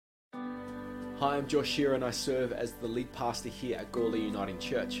Hi, I'm Josh Shearer and I serve as the lead pastor here at Gawler Uniting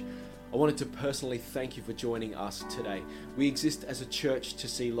Church. I wanted to personally thank you for joining us today. We exist as a church to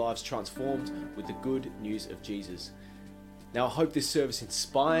see lives transformed with the good news of Jesus. Now, I hope this service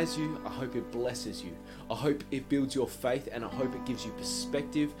inspires you, I hope it blesses you, I hope it builds your faith, and I hope it gives you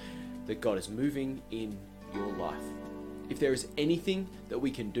perspective that God is moving in your life. If there is anything that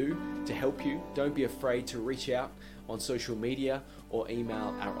we can do to help you, don't be afraid to reach out on social media or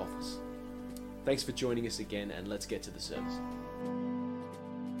email our office. Thanks for joining us again, and let's get to the service.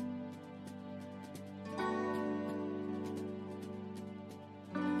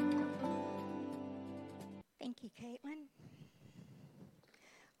 Thank you, Caitlin.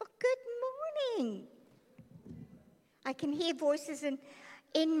 Oh, good morning. I can hear voices, and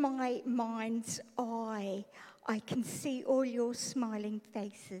in my mind's eye, I can see all your smiling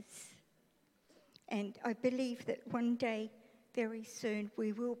faces. And I believe that one day, very soon,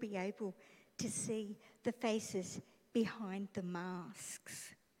 we will be able to see the faces behind the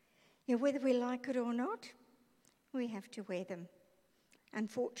masks. You know, whether we like it or not, we have to wear them.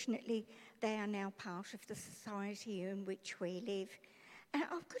 Unfortunately, they are now part of the society in which we live. And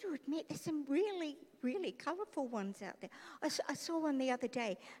I've got to admit, there's some really, really colourful ones out there. I saw one the other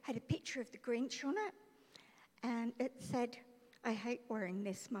day, had a picture of the Grinch on it, and it said, "I hate wearing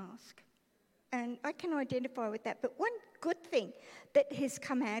this mask." And I can identify with that. But one good thing that has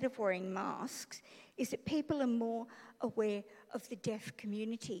come out of wearing masks is that people are more aware of the deaf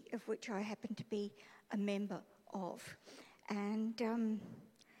community, of which I happen to be a member of. And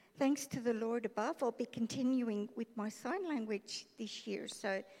thanks to the Lord above, I'll be continuing with my sign language this year.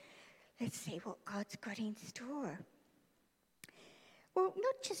 So let's see what God's got in store. Well,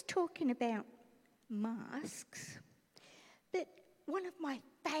 not just talking about masks, but one of my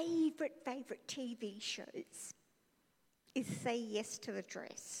favourite TV shows is Say Yes to the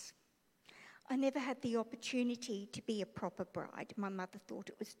Dress. I never had the opportunity to be a proper bride. My mother thought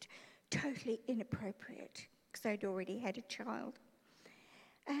it was totally inappropriate because I'd already had a child.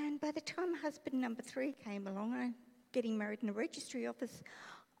 And by the time husband number 3 came along, I'm getting married in a registry office,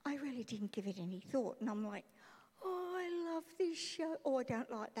 I really didn't give it any thought. And I'm like, oh, I love this show. Oh, I don't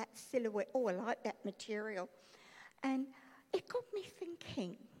like that silhouette. Oh, I like that material. And it got me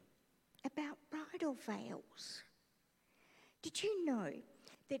thinking about bridal veils. Did you know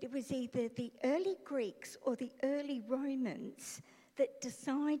that it was either the early Greeks or the early Romans that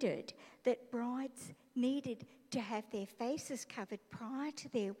decided that brides needed to have their faces covered prior to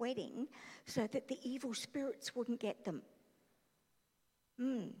their wedding so that the evil spirits wouldn't get them?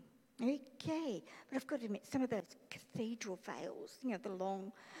 Okay, but I've got to admit, some of those cathedral veils, you know, the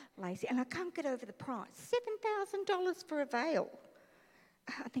long, lacy, and I can't get over the price, $7,000 for a veil.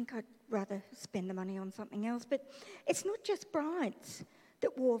 I think I'd rather spend the money on something else. But it's not just brides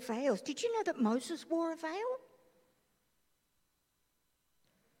that wore veils. Did you know that Moses wore a veil?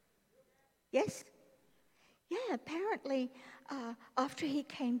 Yes? Yeah, apparently after he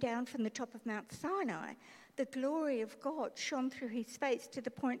came down from the top of Mount Sinai, the glory of God shone through his face to the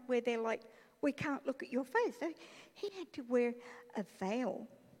point where they're like, we can't look at your face. So he had to wear a veil.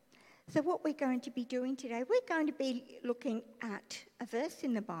 So what we're going to be doing today, we're going to be looking at a verse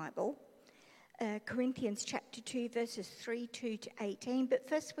in the Bible, Corinthians chapter 2, verses 3:2 to 18. But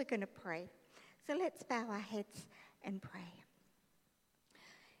first we're going to pray. So let's bow our heads and pray.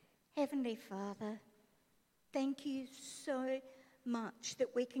 Heavenly Father, thank you so much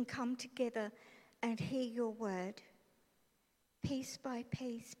that we can come together and hear your word, piece by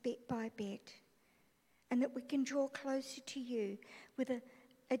piece, bit by bit, and that we can draw closer to you with a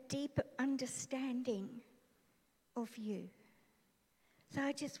deeper understanding of you. So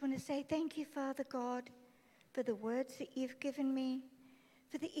I just want to say thank you, Father God, for the words that you've given me,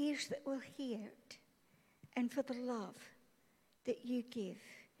 for the ears that will hear it, and for the love that you give.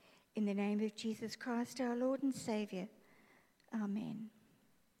 In the name of Jesus Christ, our Lord and Saviour. Amen.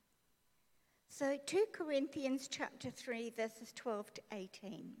 So 2 Corinthians chapter 3, verses 12 to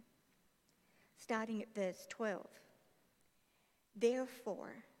 18. Starting at verse 12.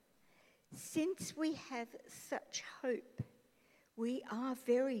 Therefore, since we have such hope, we are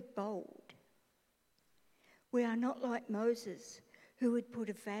very bold. We are not like Moses, who would put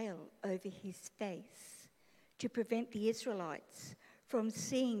a veil over his face to prevent the Israelites from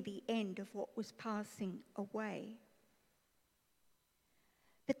seeing the end of what was passing away.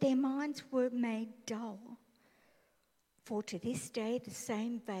 But their minds were made dull, for to this day the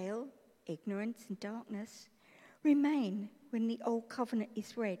same veil, ignorance and darkness, remain when the old covenant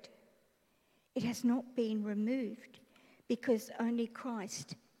is read. It has not been removed because only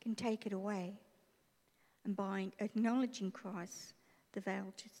Christ can take it away. And by acknowledging Christ, the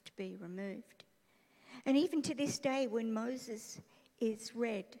veil is to be removed. And even to this day, when Moses is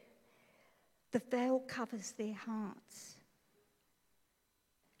read, the veil covers their hearts.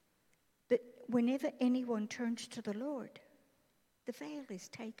 But whenever anyone turns to the Lord, the veil is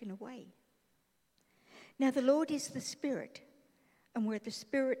taken away. Now the Lord is the Spirit, and where the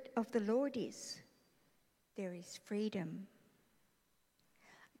Spirit of the Lord is, there is freedom.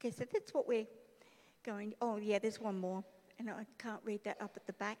 Okay, so that's what we're going. Oh yeah, there's one more, and I can't read that up at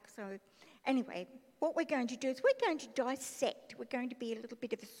the back. So anyway, what we're going to do is we're going to dissect. We're going to be a little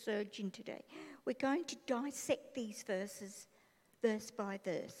bit of a surgeon today. We're going to dissect these verses, verse by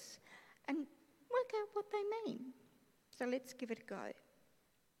verse, and work out what they mean. So let's give it a go.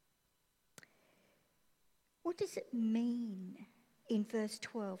 What does it mean in verse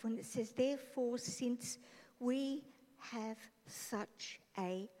 12 when it says, therefore, since we have such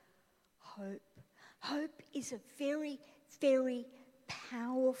a hope? Hope is a very, very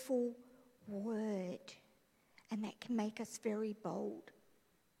powerful word, and that can make us very bold.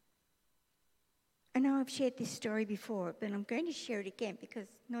 I know I've shared this story before, but I'm going to share it again because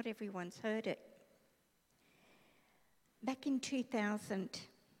not everyone's heard it. Back in 2000,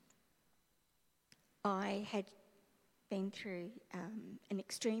 I had been through an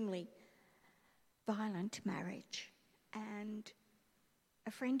extremely violent marriage, and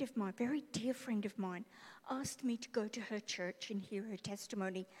a friend of mine, very dear friend of mine, asked me to go to her church and hear her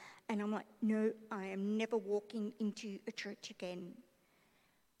testimony, and I'm like, no, I am never walking into a church again.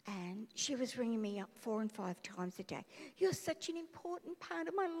 And she was ringing me up 4 and 5 times a day. You're such an important part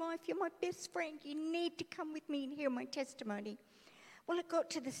of my life. You're my best friend. You need to come with me and hear my testimony. Well, it got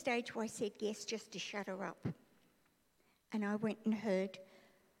to the stage where I said yes just to shut her up. And I went and heard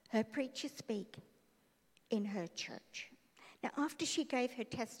her preacher speak in her church. Now, after she gave her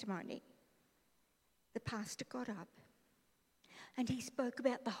testimony, the pastor got up and he spoke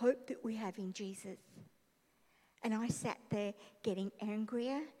about the hope that we have in Jesus. And I sat there getting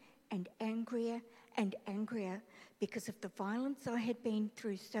angrier and angrier and angrier because of the violence I had been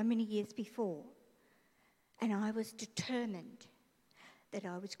through so many years before. And I was determined that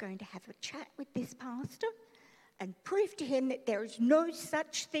I was going to have a chat with this pastor and prove to him that there is no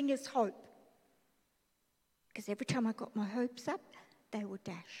such thing as hope. Because every time I got my hopes up, they were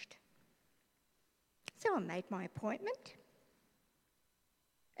dashed. So I made my appointment.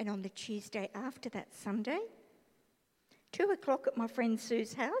 And on the Tuesday after that Sunday, 2:00 at my friend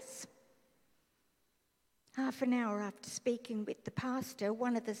Sue's house, half an hour after speaking with the pastor,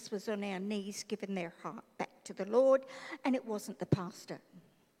 one of us was on our knees giving their heart back to the Lord, and it wasn't the pastor.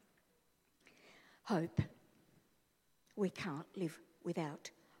 Hope. We can't live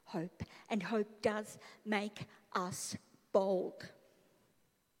without hope, and hope does make us bold.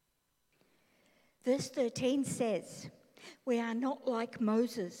 Verse 13 says, we are not like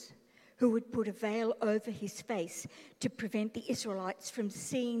Moses, who would put a veil over his face to prevent the Israelites from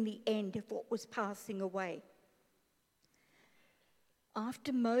seeing the end of what was passing away.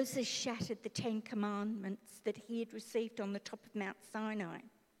 After Moses shattered the 10 commandments that he had received on the top of Mount Sinai,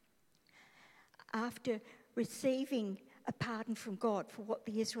 after receiving a pardon from God for what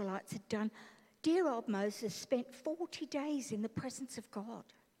the Israelites had done, dear old Moses spent 40 days in the presence of God.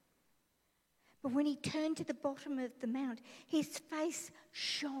 But when he turned to the bottom of the mount, his face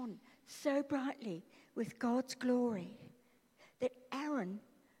shone so brightly with God's glory that Aaron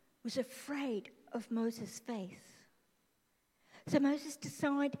was afraid of Moses' face. So Moses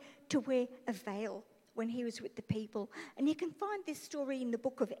decided to wear a veil when he was with the people. And you can find this story in the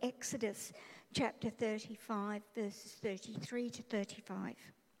book of Exodus, chapter 35, verses 33 to 35.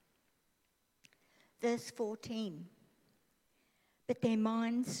 Verse 14. But their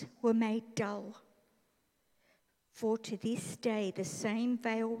minds were made dull. For to this day the same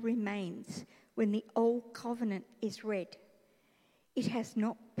veil remains when the old covenant is read. It has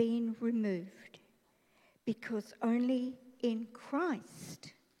not been removed, because only in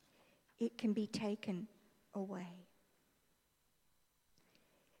Christ it can be taken away.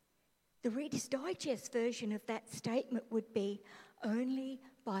 The Reader's Digest version of that statement would be, only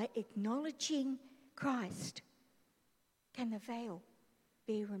by acknowledging Christ can the veil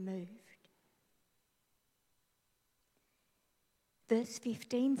be removed. Verse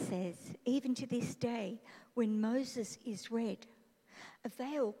 15 says, even to this day, when Moses is read, a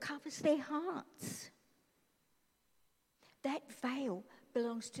veil covers their hearts. That veil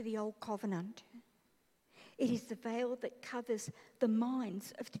belongs to the Old Covenant. It is the veil that covers the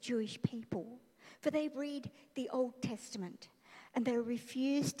minds of the Jewish people, for they read the Old Testament and they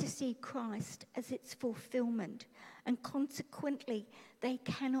refuse to see Christ as its fulfillment, and consequently they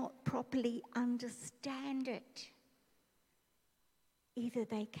cannot properly understand it. Either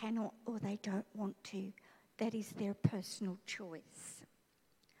they cannot or they don't want to. That is their personal choice.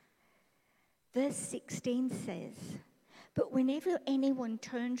 Verse 16 says, "But whenever anyone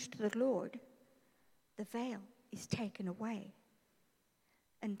turns to the Lord, the veil is taken away."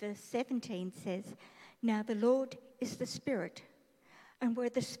 And verse 17 says, "Now the Lord is the Spirit, and where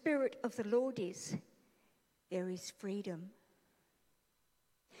the Spirit of the Lord is, there is freedom."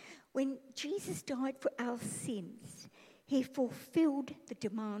 When Jesus died for our sins, he fulfilled the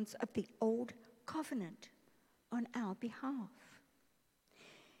demands of the old covenant on our behalf.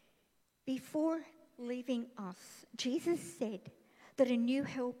 Before leaving us, Jesus said that a new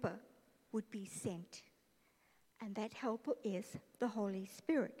helper would be sent, and that helper is the Holy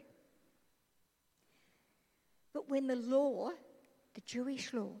Spirit. But when the law, the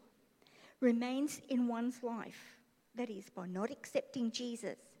Jewish law, remains in one's life, that is, by not accepting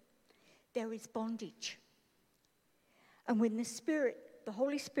Jesus, there is bondage. And when the Spirit, the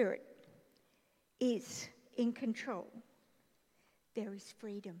Holy Spirit, is in control, there is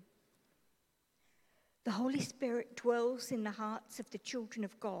freedom. The Holy Spirit dwells in the hearts of the children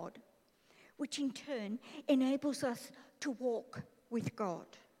of God, which in turn enables us to walk with God.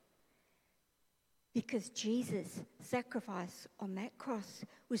 Because Jesus' sacrifice on that cross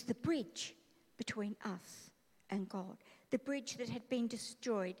was the bridge between us and God, the bridge that had been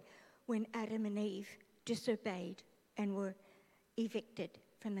destroyed when Adam and Eve disobeyed and were evicted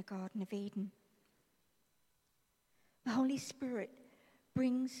from the Garden of Eden. The Holy Spirit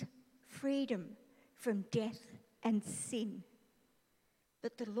brings freedom from death and sin,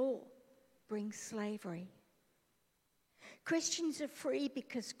 but the law brings slavery. Christians are free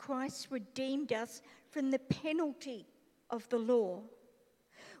because Christ redeemed us from the penalty of the law.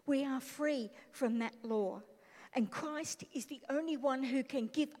 We are free from that law, and Christ is the only one who can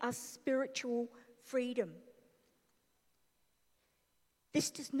give us spiritual freedom.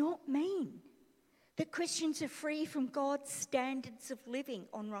 This does not mean that Christians are free from God's standards of living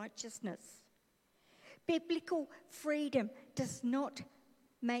on righteousness. Biblical freedom does not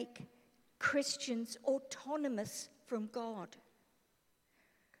make Christians autonomous from God.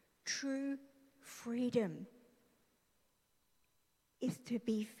 True freedom is to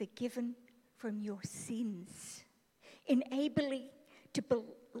be forgiven from your sins, enabling the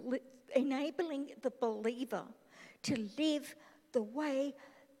believer to live the way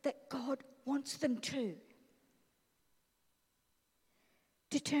that God wants them to.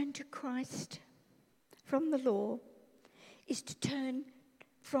 To turn to Christ from the law is to turn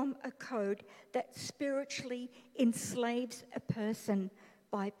from a code that spiritually enslaves a person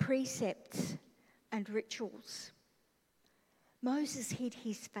by precepts and rituals. Moses hid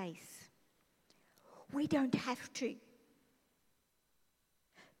his face. We don't have to.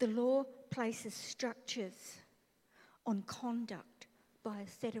 The law places structures on conduct by a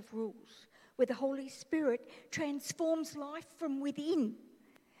set of rules, where the Holy Spirit transforms life from within.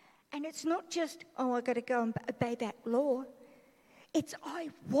 And it's not just, I've got to go and obey that law. It's, I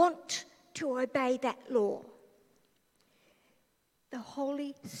want to obey that law. The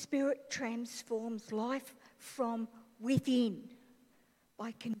Holy Spirit transforms life from within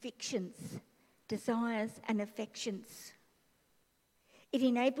by convictions, desires, and affections. It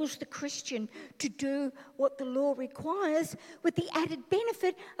enables the Christian to do what the law requires with the added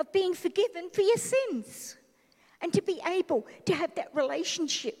benefit of being forgiven for your sins and to be able to have that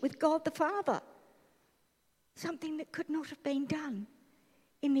relationship with God the Father, something that could not have been done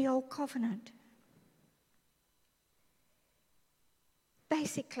in the Old Covenant.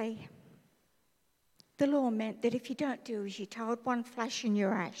 Basically, the law meant that if you don't do as you're told, one flash and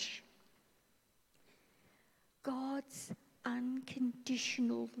you're ash. God's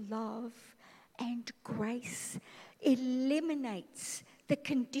unconditional love and grace eliminates the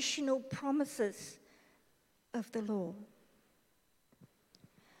conditional promises of the law.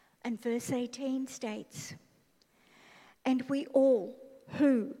 And verse 18 states, "And we all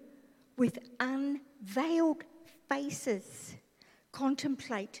who with unveiled faces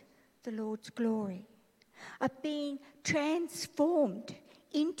contemplate the Lord's glory are being transformed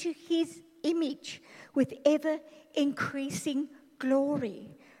into his image with ever-increasing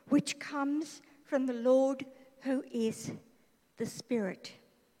glory, which comes from the Lord who is the Spirit."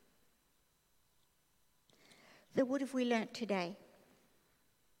 So what have we learnt today?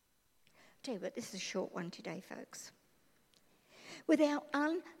 I'll tell you what, this is a short one today, folks. With our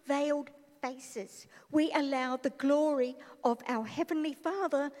unveiled faces, we allow the glory of our Heavenly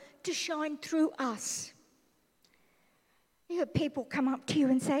Father to shine through us. You have people come up to you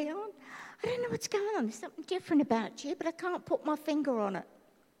and say, "Oh, I don't know what's going on. There's something different about you, but I can't put my finger on it."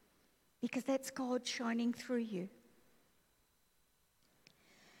 Because that's God shining through you.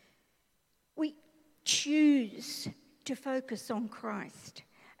 choose to focus on Christ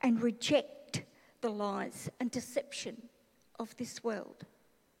and reject the lies and deception of this world.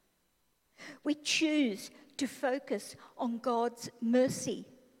 We choose to focus on God's mercy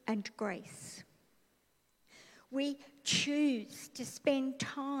and grace. We choose to spend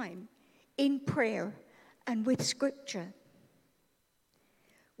time in prayer and with Scripture.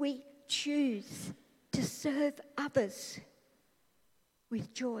 We choose to serve others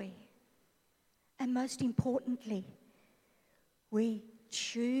with joy. And most importantly, we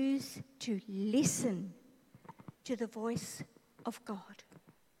choose to listen to the voice of God.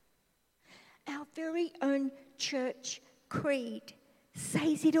 Our very own church creed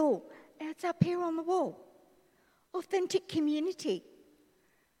says it all. And it's up here on the wall. Authentic community,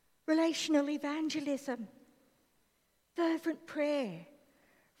 relational evangelism, fervent prayer,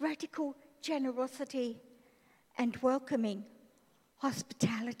 radical generosity, and welcoming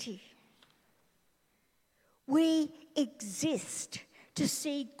hospitality. We exist to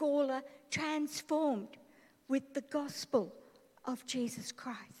see Gawler transformed with the gospel of Jesus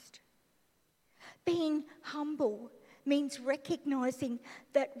Christ. Being humble means recognizing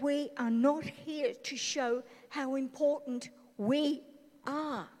that we are not here to show how important we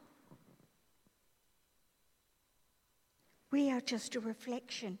are. We are just a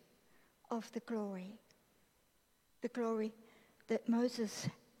reflection of the glory that Moses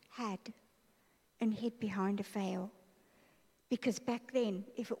had and hid behind a veil. Because back then,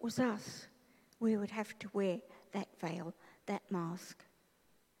 if it was us, we would have to wear that veil, that mask.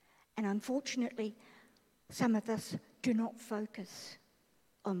 And unfortunately, some of us do not focus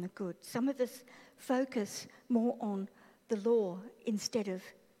on the good. Some of us focus more on the law instead of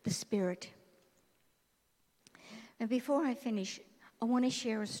the Spirit. And before I finish, I want to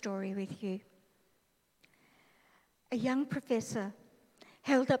share a story with you. A young professor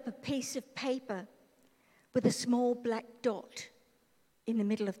held up a piece of paper with a small black dot in the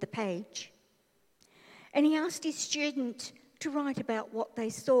middle of the page. And he asked his student to write about what they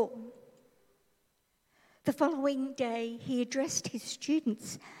saw. The following day, he addressed his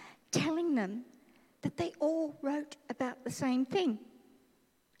students, telling them that they all wrote about the same thing,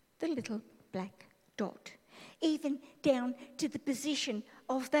 the little black dot, even down to the position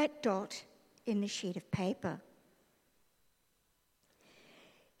of that dot in the sheet of paper.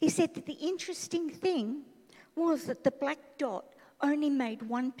 He said that the interesting thing was that the black dot only made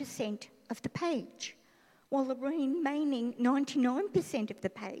 1% of the page, while the remaining 99% of the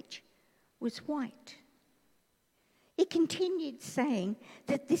page was white. He continued saying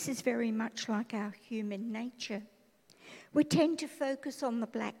that this is very much like our human nature. We tend to focus on the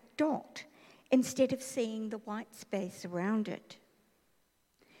black dot instead of seeing the white space around it.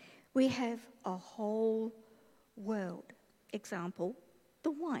 We have a whole world, example,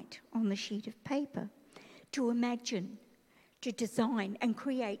 the white on the sheet of paper, to imagine, to design and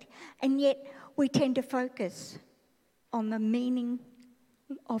create, and yet we tend to focus on the meaning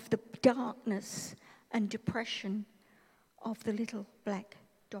of the darkness and depression of the little black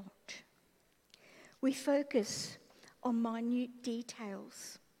dot. We focus on minute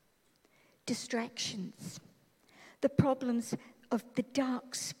details, distractions, the problems of the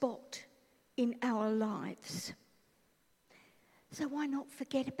dark spot in our lives. So why not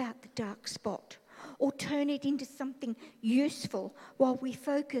forget about the dark spot or turn it into something useful while we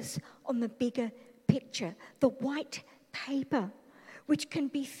focus on the bigger picture, the white paper, which can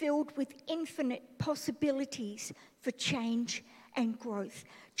be filled with infinite possibilities for change and growth,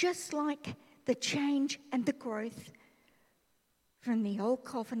 just like the change and the growth from the old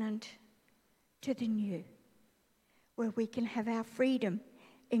covenant to the new, where we can have our freedom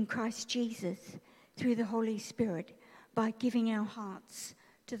in Christ Jesus through the Holy Spirit by giving our hearts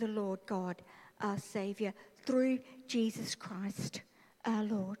to the Lord God, our Saviour, through Jesus Christ, our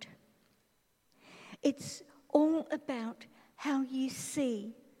Lord. It's all about how you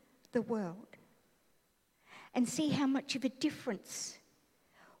see the world and see how much of a difference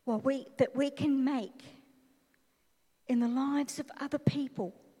that we can make in the lives of other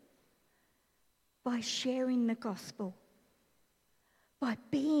people by sharing the gospel, by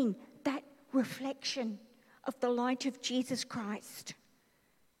being that reflection of the light of Jesus Christ,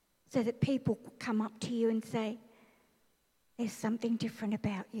 so that people come up to you and say, there's something different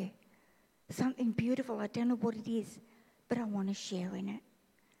about you, something beautiful. I don't know what it is, but I want to share in it.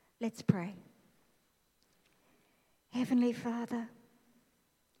 Let's pray. Heavenly Father,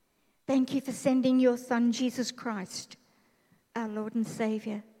 thank you for sending your Son, Jesus Christ, our Lord and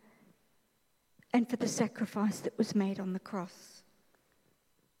Saviour, and for the sacrifice that was made on the cross.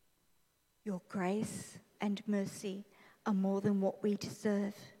 Your grace and mercy are more than what we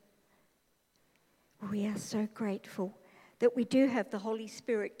deserve. We are so grateful that we do have the Holy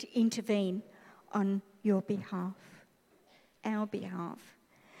Spirit to intervene on your behalf, our behalf,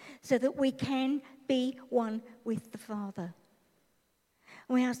 so that we can be one with the Father.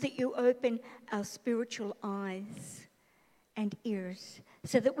 We ask that you open our spiritual eyes and ears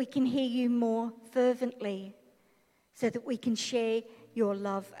so that we can hear you more fervently, so that we can share your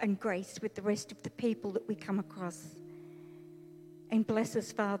love and grace with the rest of the people that we come across. And bless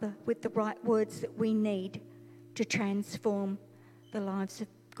us, Father, with the right words that we need to transform the lives of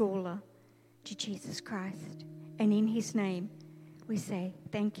Gawler to Jesus Christ. And in his name we say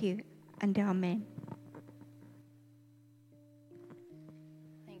thank you and amen.